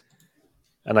ports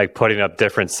and like putting up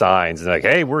different signs and like,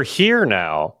 hey, we're here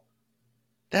now.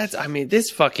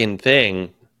 This fucking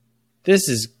thing, what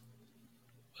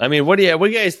do you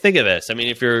guys think of this? I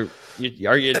mean,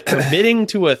 are you committing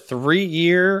to a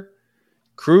 3-year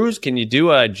cruise? Can you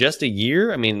do just a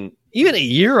year? I mean, even a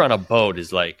year on a boat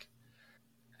is like,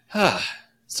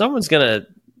 someone's gonna,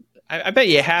 I bet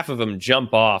you half of them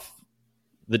jump off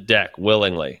the deck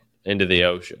willingly into the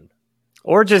ocean.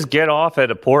 Or just get off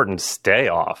at a port and stay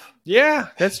off. Yeah,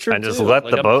 that's true. And just let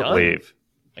the boat leave.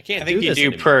 I think you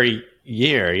do per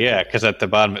year, yeah, because at the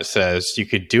bottom it says you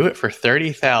could do it for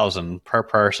 $30,000 per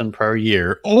person per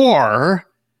year, or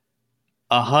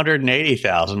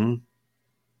 $180,000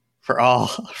 for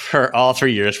all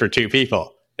 3 years for 2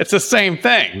 people. It's the same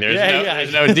thing.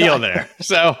 There's no deal there.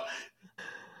 So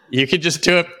you could just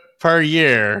do it per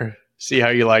year, see how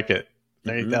you like it.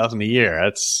 $30,000 a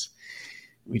year.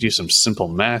 We do some simple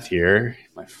math here.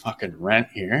 My fucking rent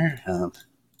here.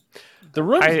 The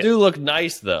rooms do look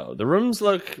nice, though. The rooms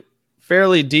look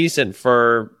fairly decent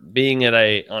for being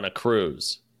on a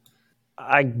cruise.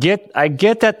 I get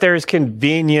that there's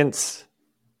convenience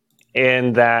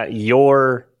in that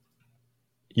you're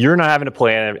not having to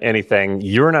plan anything.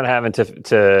 You're not having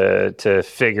to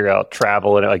figure out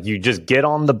travel, and like you just get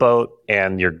on the boat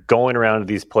and you're going around to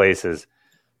these places.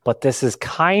 But this is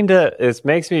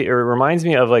it reminds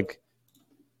me of like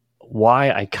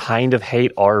why I kind of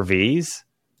hate RVs.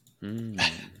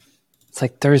 It's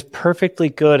like there's perfectly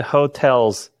good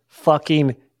hotels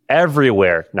fucking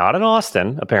everywhere. Not in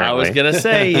Austin, apparently. I was going to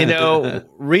say,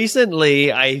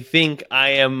 recently I think I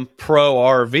am pro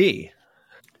RV.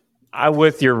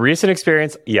 With your recent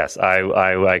experience, yes,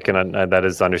 I can. That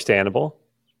is understandable.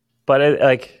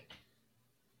 But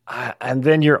and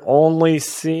then you're only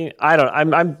seeing.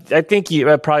 I think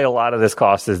probably a lot of this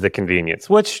cost is the convenience,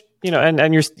 which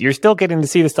and you're still getting to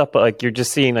see the stuff, but like you're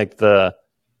just seeing like the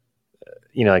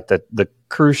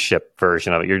cruise ship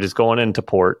version of it. You're just going into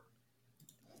port.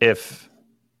 If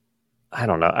I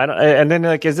don't know. And then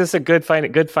like, is this a good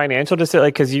financial decision?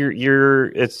 Like, because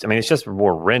it's just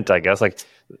more rent, I guess. Like,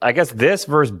 I guess this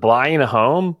versus buying a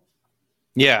home.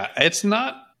 Yeah, it's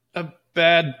not a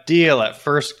bad deal at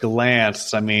first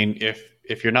glance. I mean,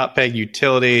 if you're not paying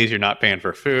utilities, you're not paying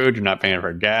for food, you're not paying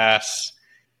for gas,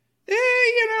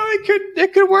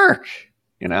 it could work.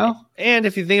 And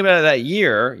if you think about it, that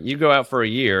year, you go out for a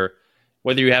year,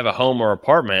 whether you have a home or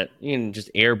apartment, you can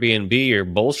just Airbnb your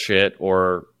bullshit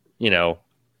or,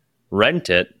 rent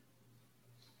it.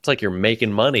 It's like you're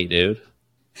making money, dude.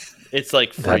 It's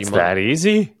like free That's money. that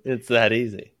easy? It's that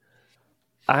easy.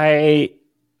 I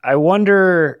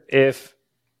wonder if,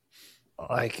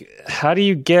 like, how do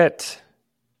you get...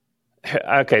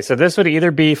 Okay, so this would either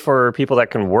be for people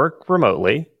that can work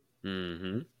remotely,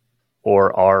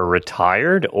 or are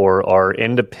retired, or are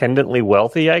independently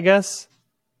wealthy, I guess.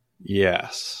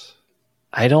 Yes.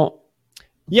 I don't...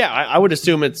 Yeah, I would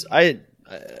assume it's... I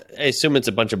assume it's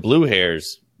a bunch of blue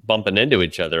hairs bumping into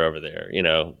each other over there,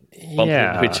 bumping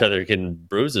into each other, getting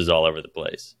bruises all over the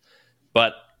place.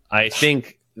 But I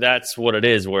think that's what it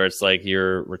is, where it's like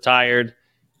you're retired,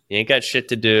 you ain't got shit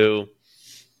to do.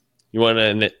 You want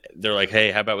to? They're like,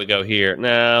 hey, how about we go here?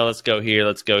 No, let's go here.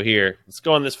 Let's go here. Let's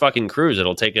go on this fucking cruise.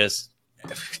 It'll take us.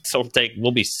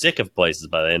 We'll be sick of places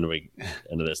by the end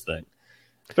of this thing.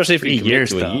 Especially if you commit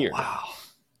to a year. Wow.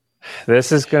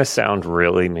 This is going to sound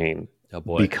really mean. Oh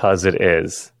boy. Because it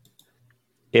is.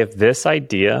 If this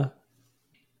idea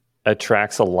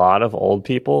attracts a lot of old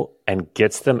people and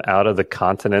gets them out of the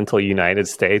continental United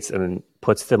States and then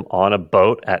puts them on a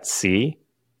boat at sea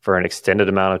for an extended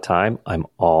amount of time, I'm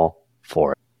all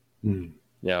for it.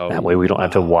 No, that way we don't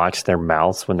have to watch their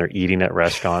mouths when they're eating at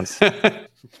restaurants. And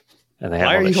they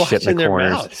have all this shit in the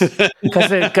corners.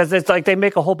 Because it's like they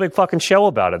make a whole big fucking show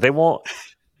about it. They won't.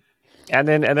 And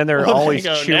then they're always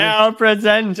chewing. Now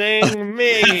presenting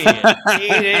me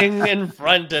eating in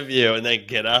front of you, and they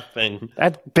get up and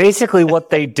that's basically what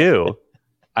they do.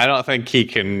 I don't think he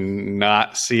can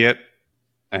not see it.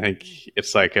 I think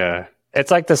it's like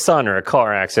the sun or a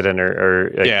car accident or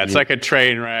it's like a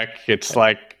train wreck. It's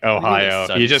like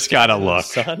Ohio. You just gotta look.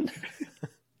 Sun?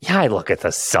 Yeah, I look at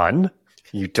the sun.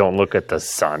 You don't look at the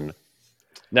sun.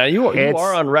 Now you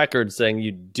are on record saying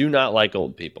you do not like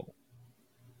old people.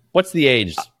 What's the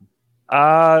age?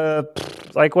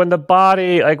 Like when the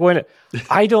body, like when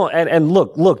I don't, and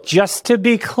look, just to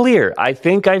be clear, I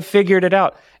think I figured it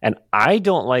out. And I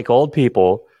don't like old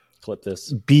people. Clip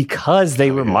this. Because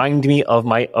they remind me of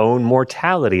my own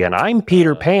mortality. And I'm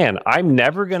Peter Pan. I'm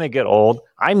never going to get old.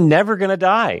 I'm never going to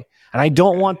die. And I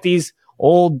don't want these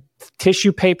old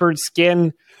tissue papered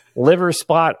skin liver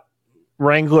spot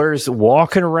wranglers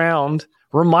walking around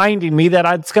reminding me that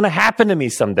it's going to happen to me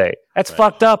someday. That's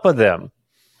fucked up of them.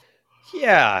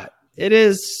 Yeah, it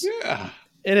is. Yeah.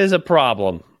 It is a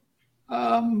problem.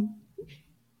 What's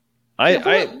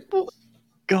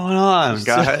going on,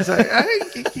 guys? I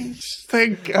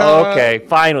think. Okay,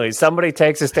 finally, somebody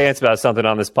takes a stance about something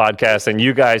on this podcast, and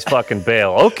you guys fucking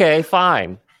bail. Okay,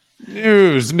 fine.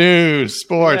 News,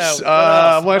 sports.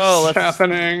 Yeah, what's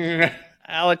happening?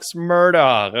 Alex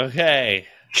Murdaugh. Okay.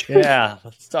 Yeah,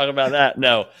 let's talk about that.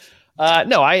 No,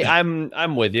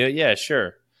 I'm with you. Yeah,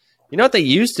 sure. You know what they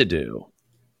used to do?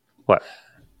 What?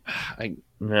 I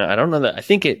don't know that. I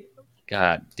think it.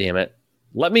 God damn it!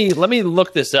 Let me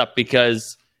look this up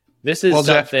because this is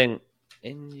something.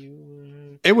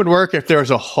 It would work if there was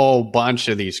a whole bunch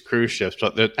of these cruise ships.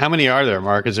 But how many are there,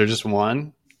 Mark? Is there just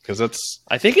one? Because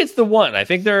I think it's the one. I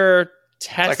think they're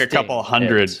testing. Like a couple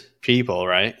hundred people,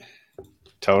 right?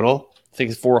 Total. I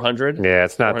think it's 400. Yeah,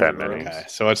 it's not that many. Okay,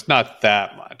 so it's not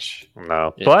that much.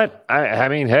 No, yeah. But I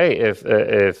mean, hey, if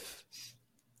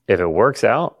it works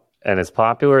out and it's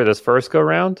popular this first go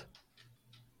round,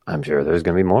 I'm sure there's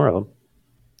going to be more of them.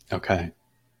 Okay.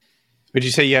 Would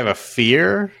you say you have a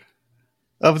fear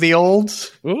of the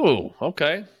olds? Ooh,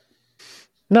 okay.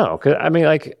 No, cause, I mean,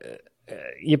 like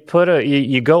you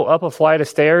you go up a flight of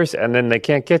stairs and then they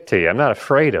can't get to you. I'm not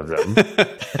afraid of them.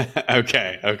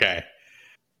 Okay.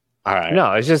 All right.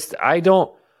 No, it's just I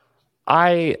don't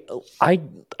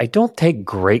take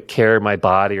great care of my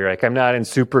body, or like I'm not in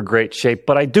super great shape,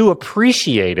 but I do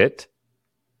appreciate it,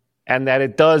 and that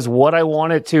it does what I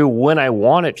want it to when I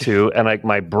want it to, and like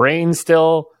my brain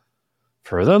still,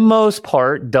 for the most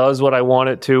part, does what I want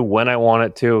it to when I want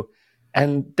it to,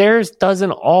 and theirs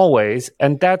doesn't always,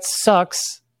 and that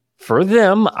sucks for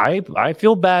them. I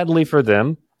feel badly for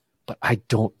them, but I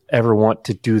don't ever want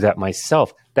to do that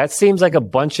myself. That seems like a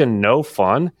bunch of no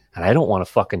fun, and I don't want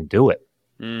to fucking do it.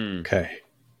 Okay.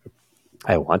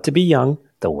 I want to be young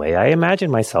the way I imagine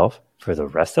myself for the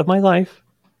rest of my life,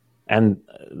 and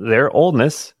their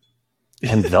oldness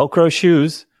And Velcro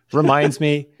shoes reminds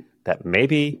me that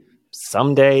maybe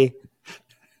someday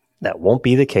that won't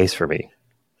be the case for me.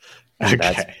 And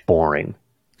that's boring.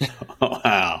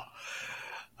 Wow.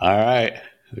 All right.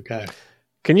 Okay.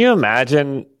 Can you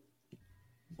imagine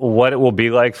what it will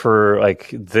be like for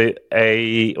like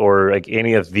or like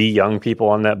any of the young people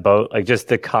on that boat? Like just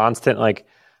the constant like,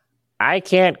 I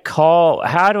can't call.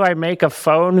 How do I make a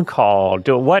phone call?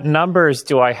 What numbers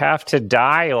do I have to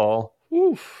dial?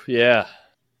 Oof, yeah.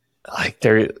 Like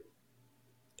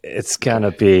it's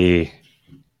gonna be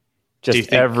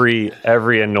just every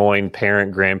annoying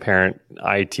parent, grandparent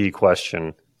IT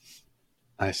question.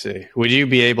 I see. Would you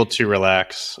be able to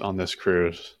relax on this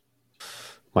cruise?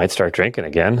 Might start drinking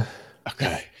again.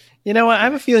 Okay. You know what? I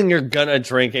have a feeling you're gonna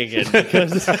drink again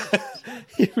because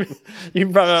you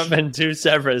brought up in two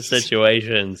separate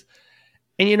situations.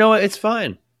 And you know what? It's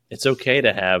fine. It's okay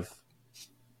to have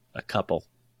a couple.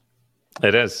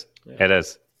 It is. Yeah. It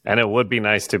is. And it would be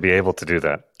nice to be able to do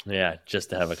that. Yeah, just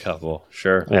to have a couple.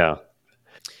 Sure. Yeah.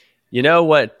 You know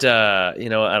what? I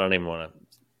don't even want to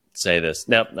say this.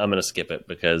 Nope, I'm going to skip it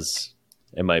because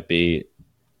it might be.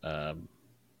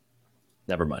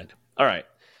 Never mind. All right.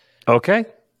 Okay.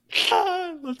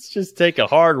 Let's just take a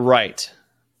hard right.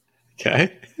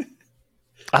 Okay.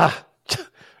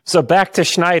 So back to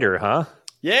Schneider, huh?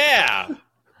 Yeah.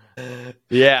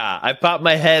 Yeah. I popped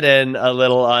my head in a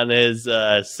little on his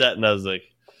set and I was like,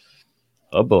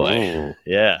 oh boy. Ooh.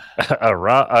 Yeah.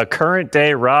 A current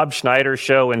day Rob Schneider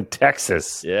show in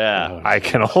Texas. Yeah. I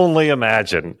can only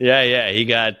imagine. Yeah.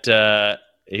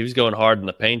 He was going hard in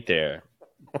the paint there.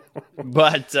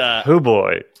 But oh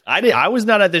boy. I was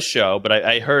not at this show, but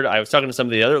I heard, I was talking to some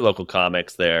of the other local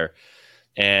comics there,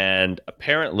 and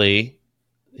apparently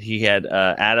he had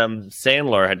Adam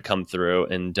Sandler had come through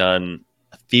and done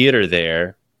a theater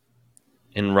there,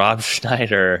 and Rob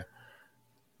Schneider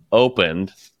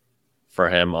opened for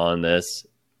him on this,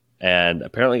 and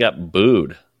apparently got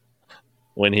booed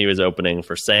when he was opening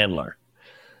for Sandler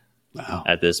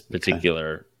at this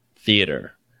particular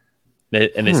theater.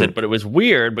 And they said, but it was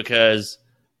weird because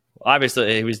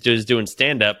obviously he was just doing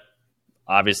stand-up,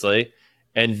 obviously.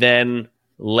 And then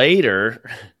later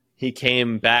he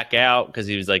came back out because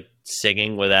he was like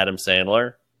singing with Adam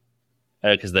Sandler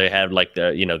because they had like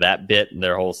that bit and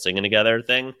their whole singing together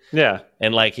thing. Yeah.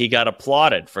 And like he got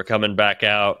applauded for coming back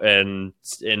out and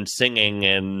singing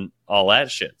and all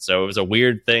that shit. So it was a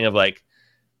weird thing of like,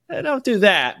 don't do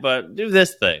that, but do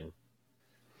this thing.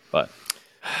 But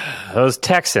those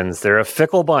Texans, they're a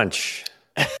fickle bunch.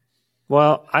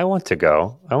 Well, I want to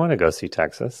go. I want to go see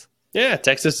Texas. Yeah,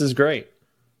 Texas is great.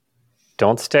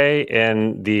 Don't stay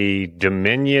in the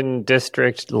Dominion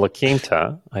District La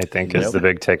Quinta, I think is the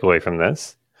big takeaway from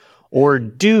this. Or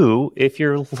do if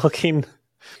you're looking.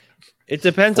 It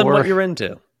depends on what you're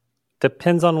into.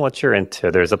 Depends on what you're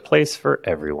into. There's a place for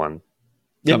everyone.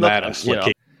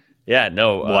 Yeah,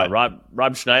 no.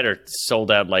 Rob Schneider sold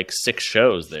out like 6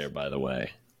 shows there. By the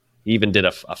way, he even did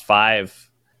a 5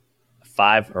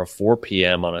 or 4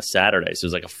 p.m. on a Saturday. So it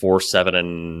was like a 4, 7,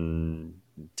 and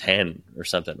 10 or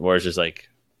something. Where it's just like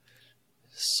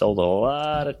sold a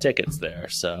lot of tickets there.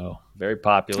 So very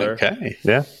popular. Okay.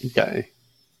 Yeah. Okay.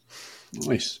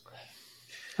 Nice.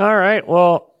 All right.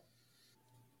 Well,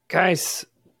 guys,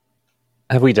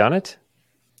 have we done it?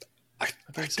 I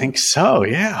think so.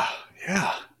 Yeah.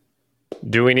 Yeah.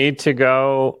 Do we need to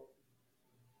go?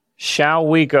 Shall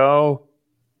we go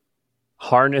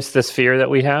harness this fear that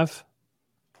we have?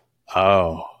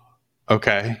 Oh,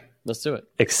 okay. Let's do it.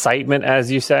 Excitement,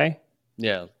 as you say.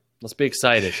 Yeah, let's be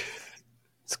excited.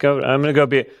 Let's go. I'm gonna go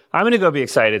be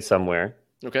excited somewhere.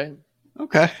 Okay.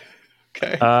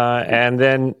 And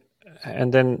then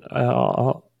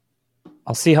I'll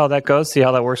see how that goes. See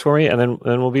how that works for me, and then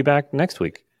we'll be back next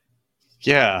week.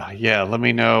 Yeah. Let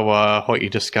me know what you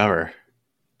discover.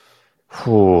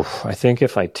 I think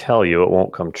if I tell you, it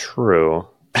won't come true.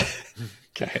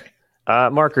 Okay.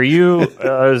 Mark, are you?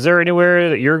 Is there anywhere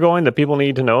that you're going that people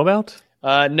need to know about?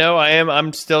 No, I am.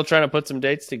 I'm still trying to put some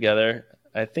dates together.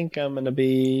 I think I'm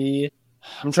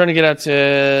trying to get out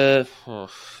to.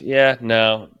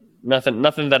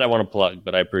 Nothing that I want to plug,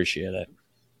 but I appreciate it.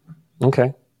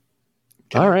 Okay.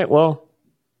 All right. Well,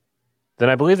 then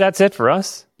I believe that's it for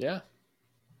us. Yeah.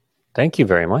 Thank you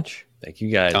very much. Thank you,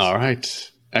 guys. All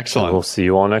right. Excellent. We'll see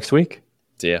you all next week.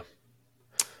 See ya.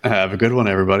 Have a good one,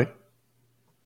 everybody.